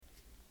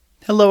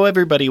Hello,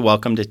 everybody.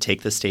 Welcome to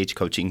Take the Stage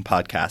Coaching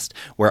Podcast,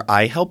 where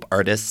I help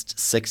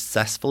artists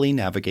successfully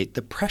navigate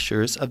the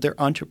pressures of their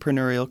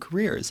entrepreneurial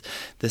careers.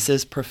 This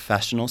is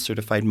professional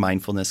certified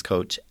mindfulness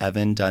coach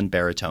Evan Dunn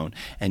Baritone,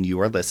 and you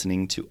are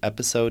listening to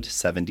episode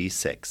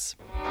 76.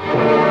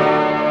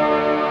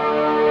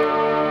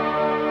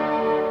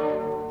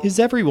 Is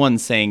everyone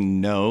saying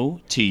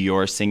no to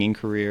your singing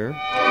career?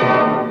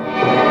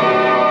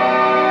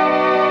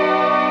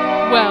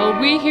 Well,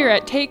 we here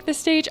at Take the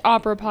Stage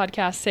Opera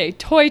Podcast say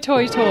toy,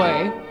 toy,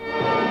 toy.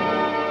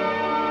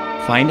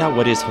 Find out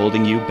what is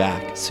holding you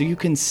back so you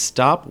can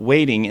stop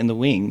waiting in the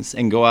wings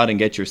and go out and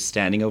get your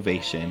standing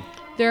ovation.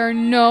 There are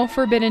no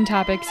forbidden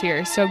topics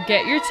here, so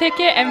get your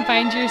ticket and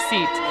find your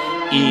seat.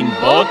 In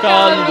Bocca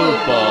al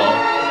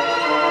Lupo!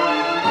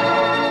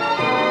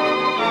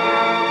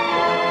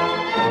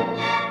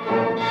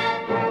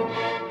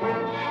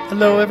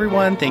 Hello,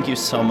 everyone. Thank you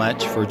so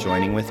much for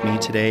joining with me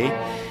today.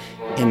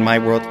 In my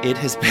world, it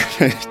has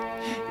been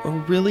a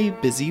really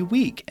busy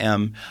week.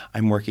 I'm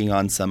working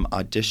on some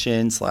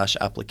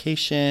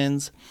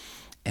audition/applications,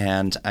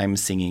 and I'm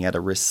singing at a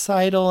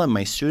recital, and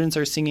my students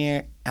are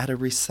singing at a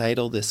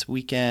recital this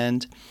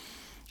weekend.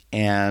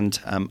 And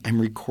I'm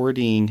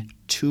recording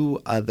 2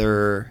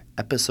 other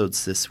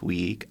episodes this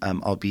week.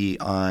 I'll be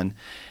on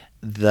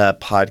the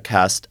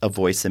podcast A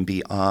Voice and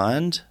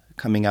Beyond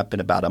coming up in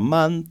about a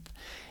month.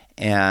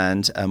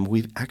 And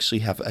we actually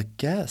have a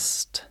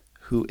guest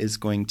who is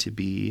going to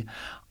be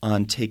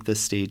on Take the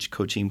Stage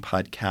Coaching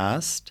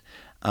Podcast,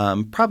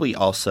 probably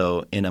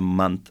also in a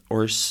month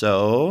or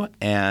so.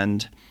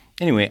 And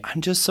anyway,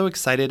 I'm just so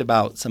excited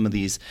about some of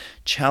these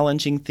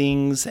challenging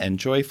things and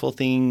joyful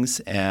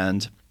things,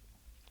 and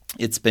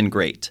it's been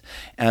great.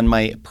 And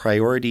my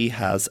priority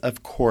has,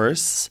 of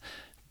course,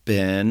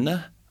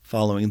 been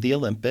following the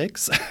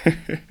Olympics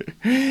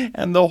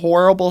and the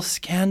horrible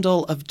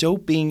scandal of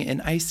doping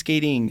in ice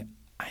skating.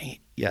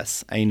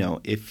 Yes, I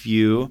know. If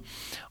you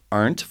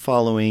aren't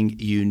following,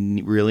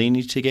 you really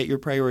need to get your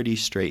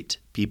priorities straight,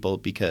 people,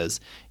 because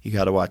you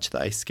got to watch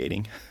the ice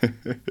skating.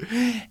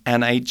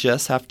 And I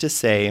just have to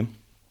say,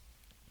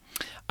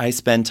 I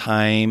spend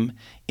time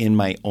in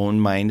my own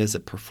mind as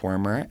a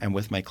performer and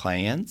with my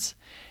clients,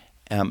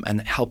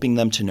 and helping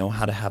them to know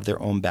how to have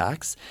their own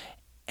backs.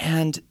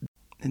 And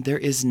there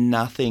is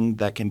nothing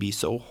that can be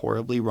so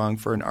horribly wrong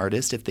for an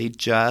artist if they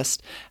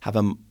just have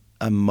an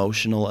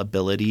emotional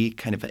ability,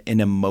 kind of an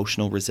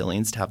emotional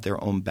resilience to have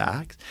their own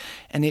back.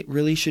 And it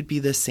really should be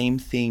the same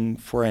thing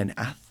for an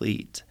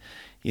athlete.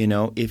 You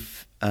know,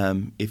 if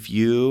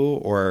you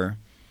or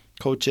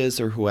coaches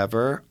or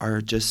whoever are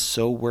just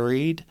so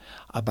worried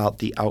about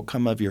the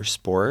outcome of your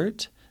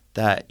sport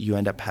that you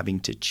end up having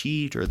to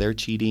cheat or they're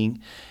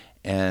cheating,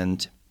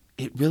 and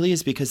it really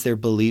is because they're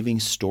believing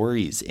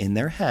stories in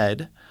their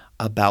head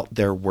about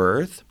their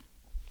worth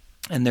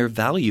and their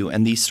value,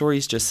 and these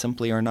stories just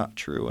simply are not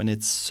true, and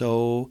it's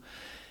so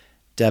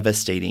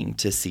devastating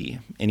to see.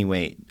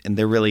 Anyway, and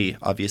there really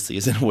obviously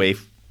isn't a way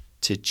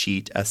to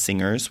cheat as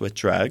singers with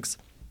drugs,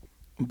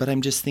 but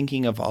I'm just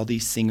thinking of all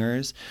these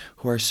singers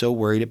who are so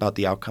worried about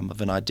the outcome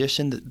of an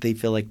audition that they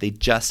feel like they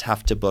just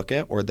have to book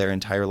it or their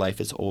entire life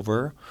is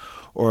over,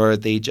 or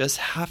they just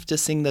have to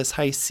sing this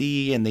high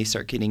C, and they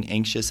start getting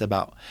anxious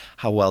about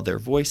how well their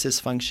voice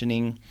is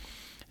functioning.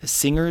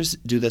 Singers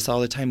do this all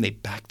the time. They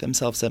back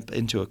themselves up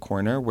into a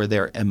corner where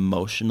they're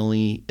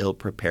emotionally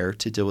ill-prepared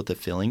to deal with the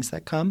feelings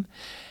that come.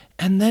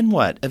 And then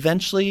what?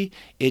 Eventually,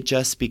 it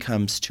just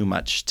becomes too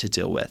much to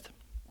deal with.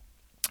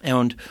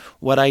 And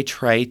what I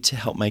try to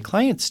help my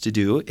clients to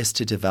do is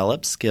to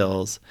develop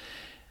skills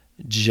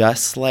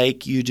just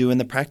like you do in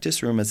the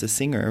practice room as a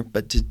singer,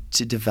 but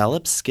to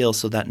develop skills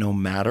so that no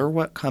matter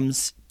what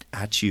comes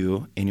at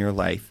you in your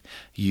life,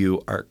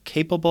 you are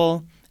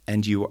capable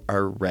and you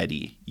are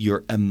ready.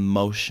 You're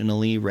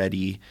emotionally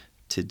ready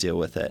to deal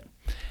with it.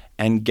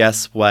 And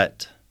guess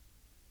what?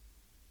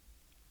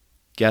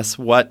 Guess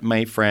what,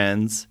 my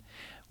friends?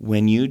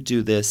 When you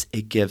do this,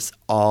 it gives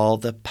all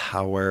the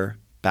power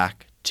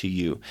back to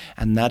you.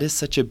 And that is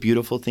such a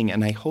beautiful thing.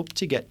 And I hope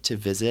to get to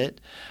visit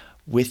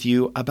with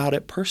you about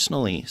it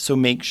personally. So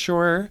make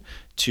sure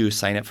to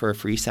sign up for a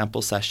free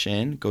sample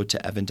session. Go to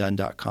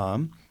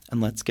evandunn.com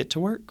and let's get to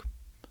work.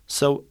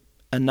 So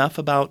enough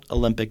about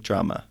Olympic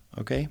drama.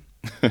 Okay?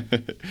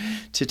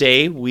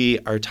 Today, we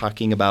are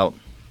talking about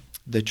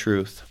the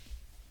truth,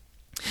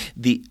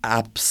 the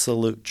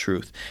absolute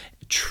truth,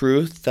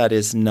 truth that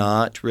is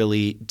not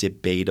really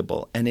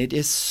debatable. And it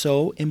is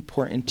so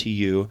important to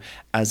you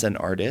as an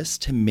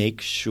artist to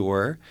make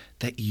sure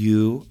that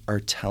you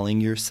are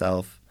telling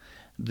yourself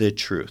the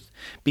truth,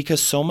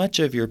 because so much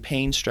of your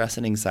pain, stress,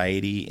 and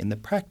anxiety in the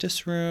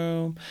practice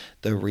room,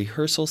 the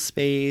rehearsal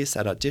space,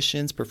 at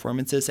auditions,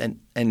 performances,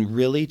 and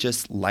really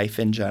just life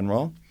in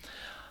general,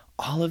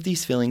 all of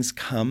these feelings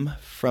come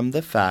from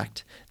the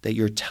fact that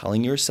you're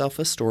telling yourself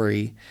a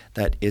story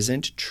that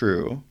isn't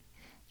true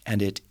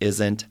and it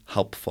isn't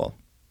helpful.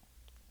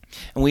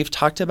 And we've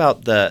talked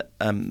about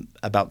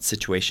about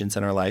situations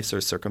in our lives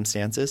or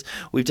circumstances.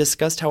 We've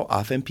discussed how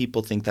often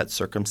people think that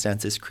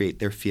circumstances create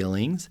their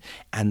feelings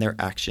and their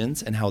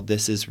actions, and how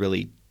this is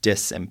really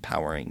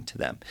disempowering to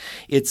them.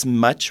 It's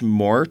much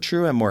more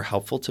true and more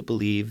helpful to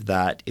believe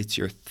that it's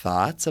your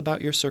thoughts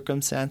about your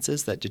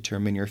circumstances that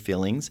determine your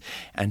feelings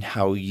and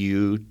how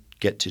you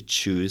get to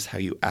choose how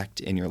you act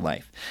in your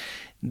life.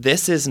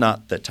 This is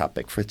not the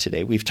topic for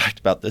today. We've talked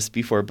about this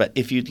before, but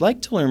if you'd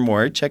like to learn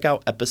more, check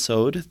out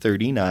episode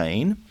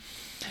 39.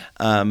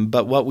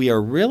 But what we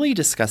are really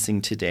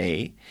discussing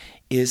today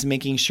is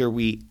making sure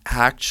we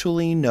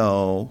actually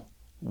know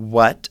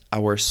what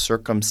our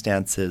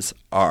circumstances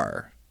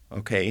are.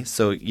 Okay,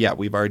 so yeah,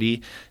 we've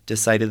already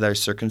decided that our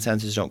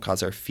circumstances don't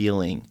cause our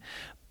feeling,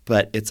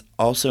 but it's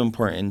also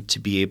important to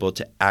be able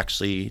to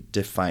actually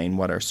define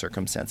what our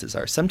circumstances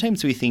are.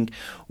 Sometimes we think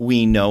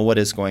we know what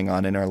is going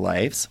on in our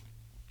lives,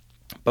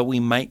 but we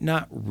might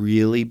not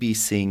really be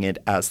seeing it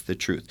as the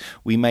truth.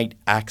 We might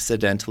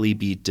accidentally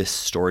be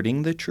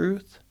distorting the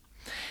truth.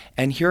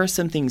 And here are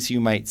some things you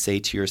might say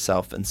to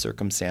yourself in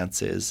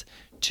circumstances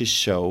to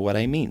show what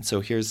I mean. So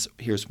here's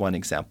one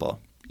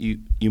example. You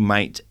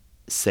might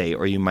say,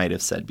 or you might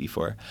have said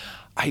before,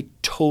 I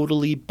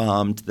totally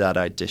bombed that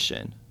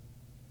audition.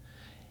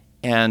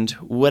 And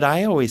what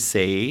I always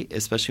say,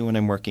 especially when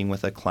I'm working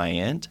with a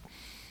client,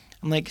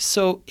 I'm like,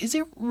 so is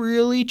it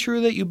really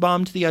true that you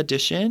bombed the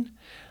audition?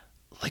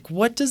 Like,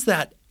 what does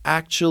that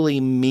actually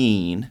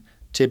mean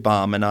to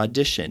bomb an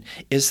audition?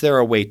 Is there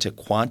a way to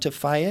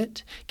quantify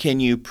it? Can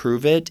you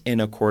prove it in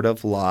a court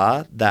of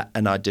law that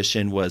an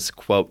audition was,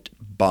 quote,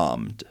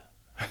 bombed?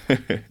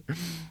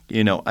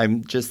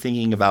 I'm just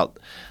thinking about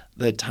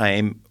the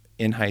time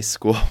in high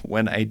school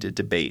when I did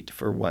debate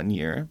for 1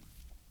 year.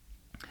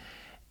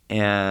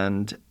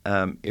 And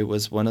it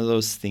was one of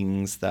those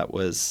things that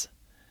was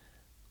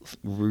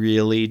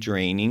really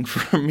draining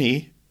for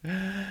me,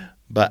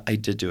 but I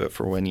did do it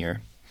for 1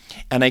 year.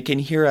 And I can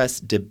hear us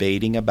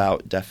debating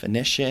about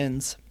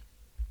definitions.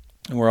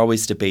 And we're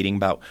always debating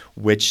about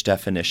which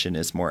definition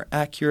is more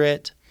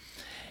accurate.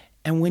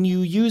 And when you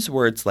use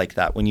words like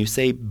that, when you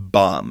say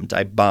bombed,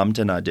 I bombed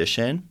an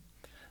audition,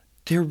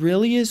 there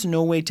really is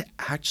no way to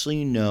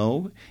actually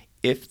know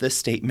if the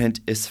statement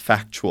is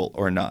factual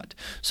or not.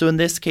 So in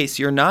this case,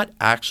 you're not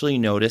actually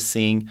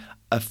noticing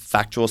a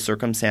factual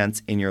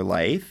circumstance in your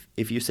life.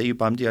 If you say you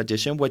bombed the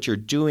audition, what you're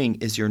doing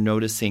is you're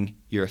noticing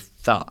your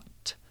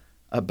thought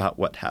about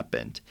what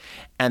happened.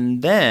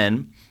 And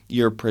then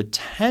you're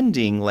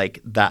pretending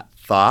like that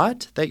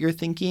thought that you're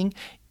thinking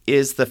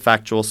is the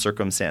factual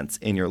circumstance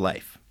in your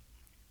life.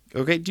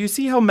 Okay, do you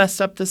see how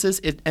messed up this is?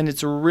 And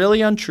it's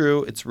really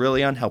untrue. It's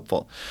really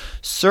unhelpful.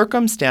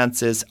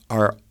 Circumstances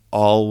are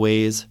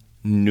always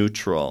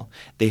neutral.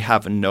 They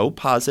have no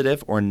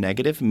positive or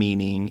negative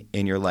meaning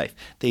in your life.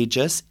 They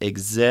just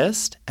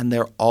exist, and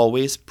they're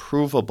always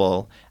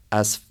provable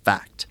as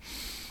fact.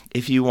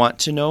 If you want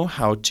to know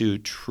how to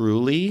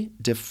truly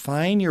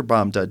define your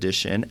bombed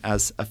audition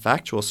as a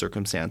factual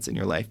circumstance in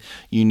your life,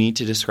 you need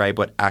to describe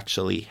what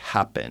actually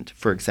happened.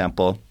 For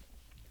example,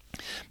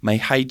 my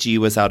high G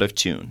was out of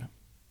tune.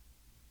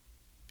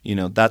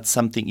 That's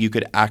something you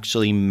could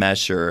actually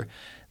measure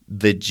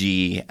the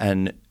G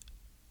and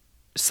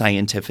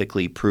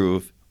scientifically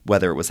prove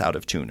whether it was out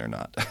of tune or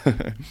not.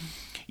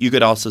 You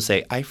could also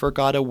say, I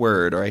forgot a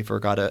word, or I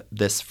forgot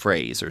this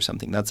phrase or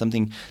something. That's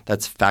something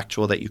that's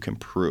factual that you can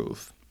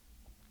prove.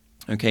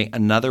 Okay,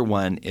 another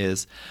one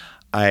is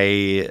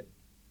I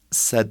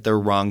said the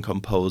wrong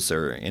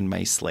composer in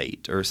my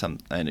slate or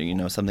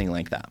something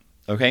like that.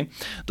 Okay,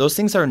 those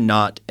things are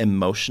not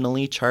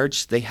emotionally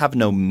charged. They have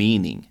no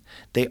meaning.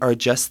 They are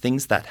just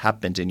things that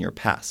happened in your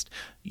past.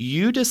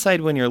 You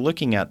decide when you're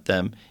looking at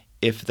them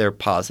if they're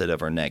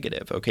positive or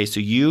negative. Okay, so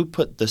you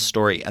put the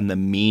story and the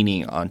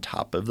meaning on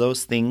top of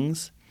those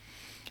things,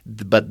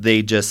 but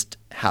they just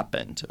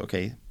happened.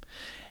 Okay,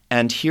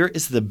 and here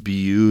is the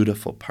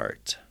beautiful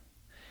part.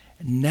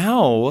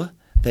 Now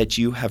that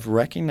you have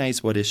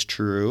recognized what is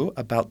true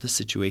about the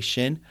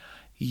situation,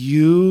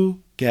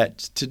 you get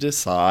to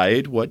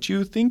decide what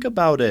you think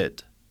about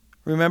it.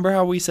 Remember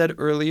how we said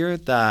earlier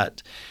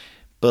that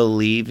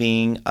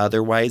believing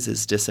otherwise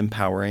is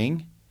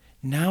disempowering?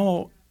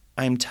 Now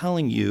I'm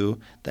telling you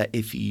that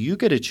if you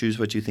get to choose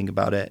what you think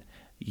about it,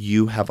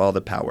 you have all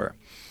the power.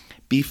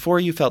 Before,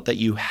 you felt that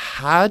you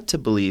had to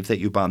believe that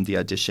you bombed the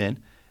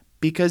audition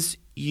because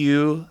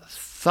you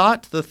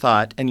thought the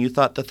thought, and you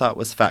thought the thought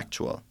was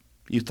factual.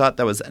 You thought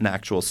that was an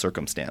actual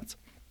circumstance.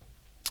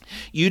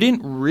 You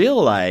didn't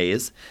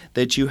realize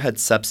that you had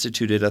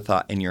substituted a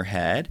thought in your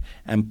head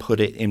and put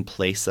it in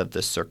place of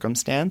the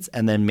circumstance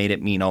and then made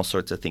it mean all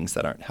sorts of things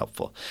that aren't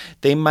helpful.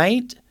 They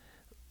might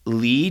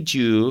lead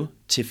you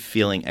to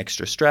feeling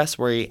extra stress,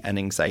 worry, and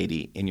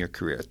anxiety in your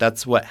career.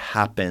 That's what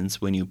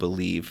happens when you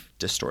believe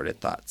distorted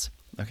thoughts,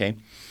 okay?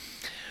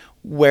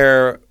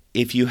 Where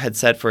if you had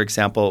said, for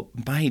example,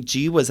 my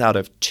G was out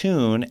of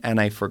tune and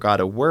I forgot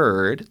a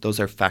word, those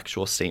are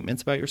factual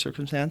statements about your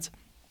circumstance,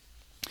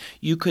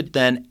 you could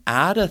then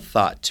add a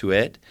thought to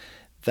it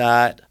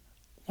that,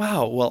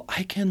 wow, well,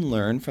 I can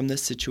learn from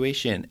this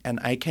situation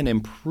and I can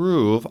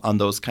improve on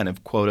those kind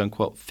of quote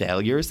unquote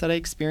failures that I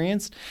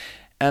experienced,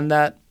 and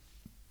that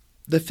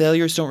the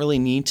failures don't really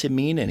need to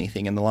mean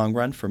anything in the long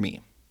run for me.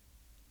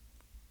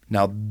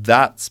 Now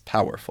that's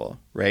powerful,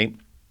 right?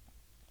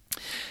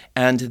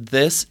 And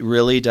this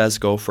really does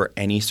go for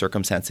any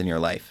circumstance in your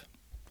life.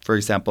 For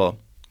example,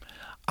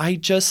 I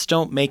just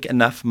don't make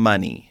enough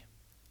money.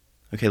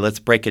 Okay, let's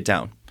break it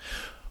down.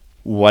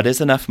 What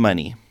is enough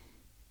money?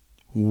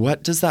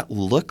 What does that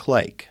look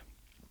like?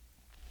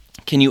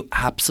 Can you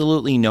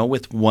absolutely know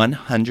with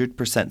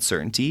 100%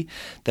 certainty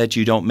that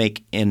you don't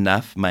make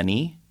enough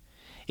money?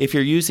 If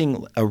you're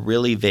using a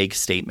really vague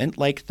statement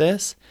like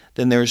this,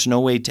 then there's no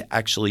way to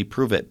actually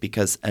prove it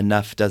because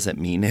enough doesn't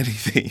mean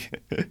anything.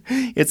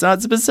 It's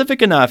not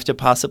specific enough to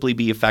possibly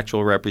be a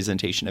factual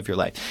representation of your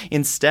life.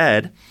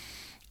 Instead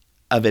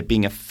of it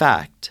being a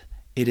fact,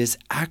 it is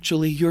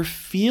actually your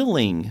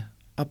feeling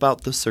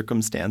about the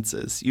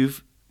circumstances.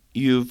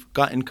 You've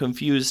gotten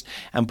confused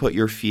and put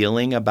your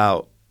feeling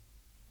about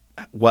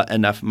what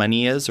enough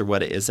money is or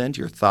what it isn't,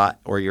 your thought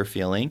or your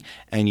feeling,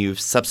 and you've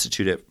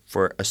substituted it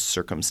for a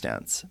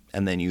circumstance.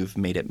 And then you've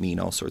made it mean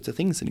all sorts of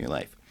things in your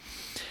life.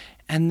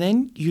 And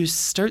then you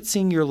start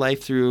seeing your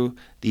life through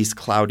these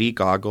cloudy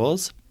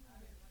goggles.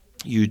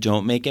 You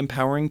don't make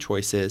empowering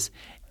choices,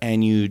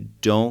 and you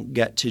don't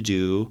get to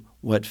do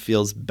what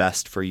feels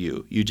best for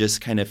you. You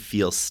just kind of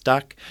feel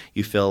stuck.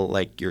 You feel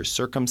like your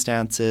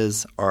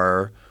circumstances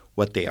are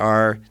what they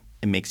are.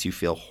 It makes you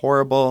feel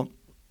horrible.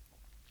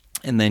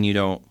 And then you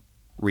don't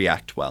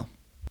react well.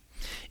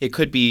 It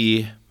could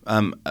be,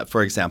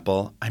 for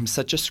example, I'm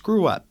such a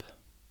screw up.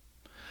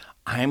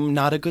 I'm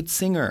not a good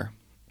singer.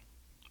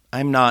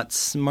 I'm not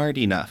smart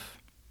enough.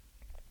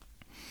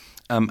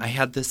 I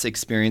had this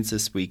experience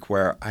this week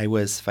where I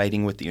was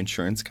fighting with the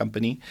insurance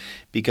company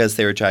because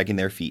they were dragging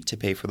their feet to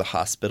pay for the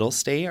hospital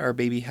stay our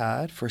baby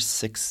had for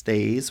 6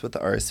 days with the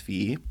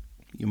RSV,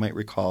 you might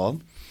recall.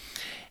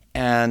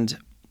 And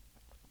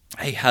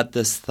I had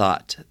this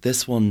thought,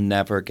 this will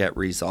never get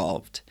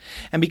resolved.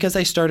 And because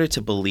I started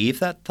to believe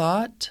that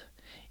thought,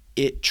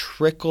 it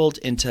trickled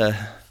into,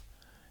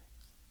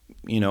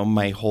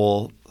 my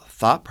whole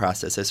thought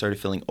process. I started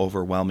feeling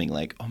overwhelming,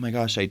 like, oh my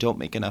gosh, I don't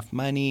make enough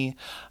money.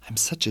 I'm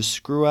such a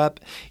screw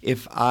up.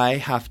 If I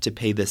have to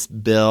pay this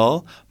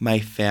bill, my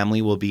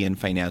family will be in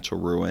financial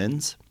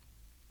ruins.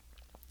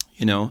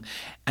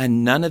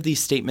 And none of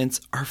these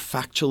statements are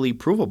factually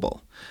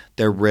provable.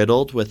 They're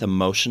riddled with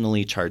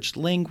emotionally charged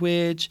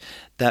language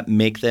that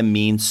make them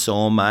mean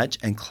so much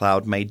and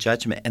cloud my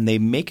judgment. And they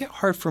make it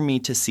hard for me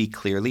to see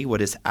clearly what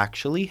is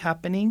actually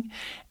happening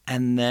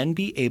and then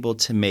be able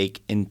to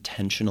make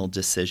intentional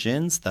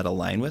decisions that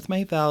align with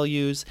my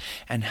values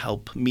and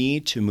help me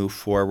to move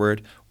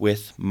forward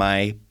with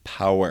my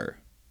power.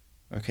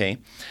 Okay?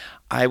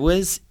 I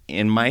was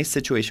in my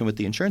situation with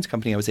the insurance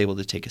company, I was able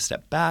to take a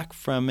step back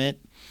from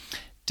it,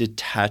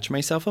 detach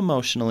myself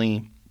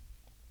emotionally,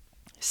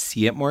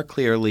 see it more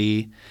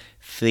clearly,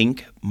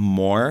 think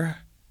more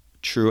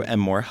true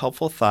and more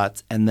helpful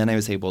thoughts, and then I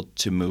was able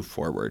to move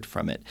forward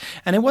from it.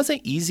 And it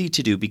wasn't easy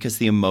to do because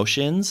the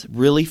emotions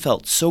really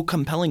felt so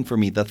compelling for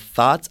me. The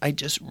thoughts, I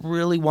just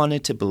really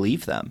wanted to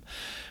believe them.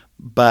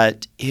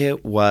 But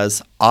it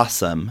was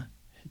awesome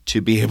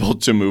to be able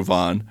to move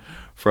on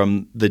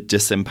from the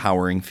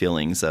disempowering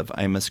feelings of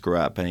I'm a screw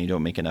up and I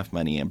don't make enough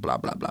money and blah,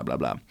 blah, blah, blah,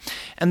 blah.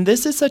 And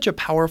this is such a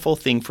powerful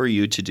thing for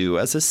you to do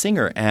as a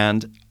singer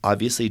and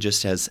obviously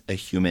just as a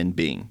human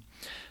being.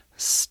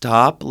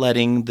 Stop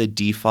letting the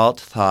default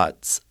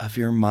thoughts of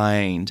your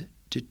mind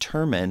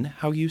determine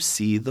how you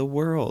see the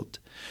world.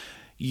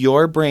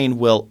 Your brain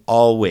will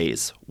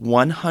always,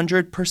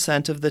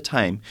 100% of the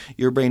time,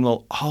 your brain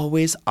will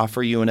always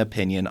offer you an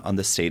opinion on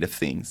the state of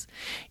things.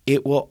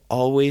 It will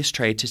always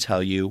try to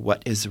tell you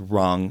what is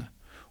wrong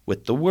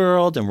with the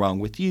world and wrong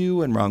with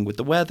you and wrong with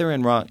the weather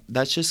and wrong.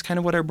 That's just kind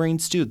of what our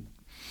brains do.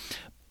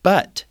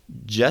 But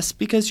just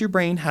because your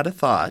brain had a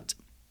thought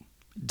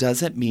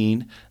doesn't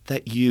mean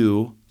that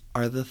you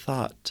are the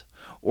thought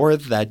or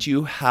that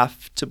you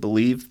have to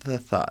believe the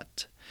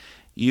thought.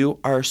 You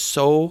are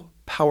so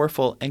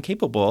powerful and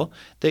capable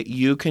that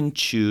you can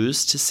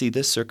choose to see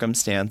the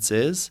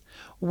circumstances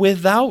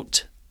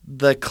without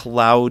the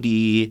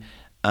cloudy,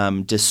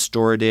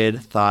 distorted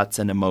thoughts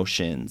and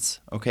emotions,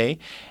 okay?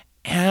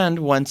 And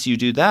once you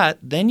do that,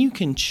 then you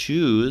can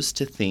choose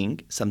to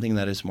think something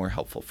that is more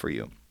helpful for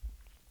you.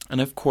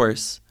 And of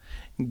course,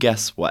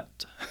 guess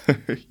what?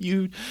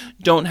 You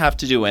don't have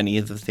to do any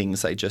of the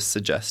things I just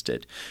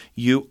suggested.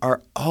 You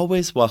are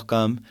always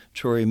welcome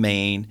to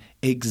remain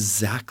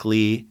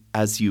exactly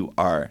as you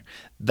are.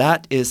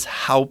 That is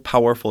how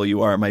powerful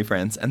you are, my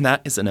friends, and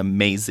that is an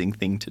amazing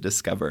thing to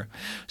discover.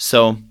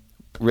 So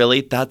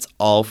really, that's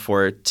all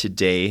for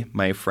today,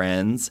 my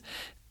friends.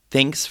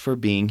 Thanks for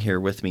being here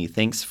with me.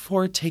 Thanks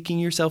for taking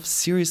yourself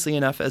seriously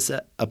enough as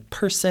a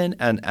person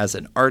and as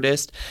an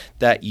artist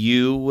that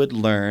you would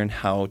learn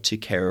how to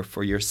care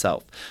for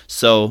yourself.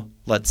 So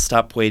let's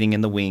stop waiting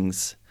in the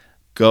wings.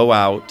 Go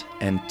out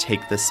and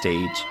take the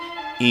stage.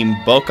 In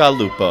bocca al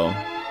lupo.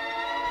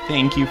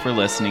 Thank you for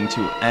listening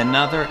to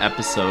another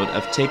episode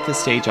of Take the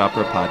Stage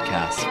Opera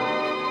podcast.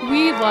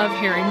 We love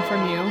hearing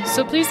from you,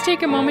 so please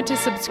take a moment to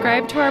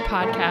subscribe to our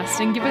podcast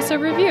and give us a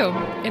review.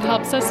 It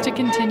helps us to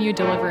continue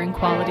delivering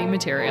quality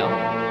material.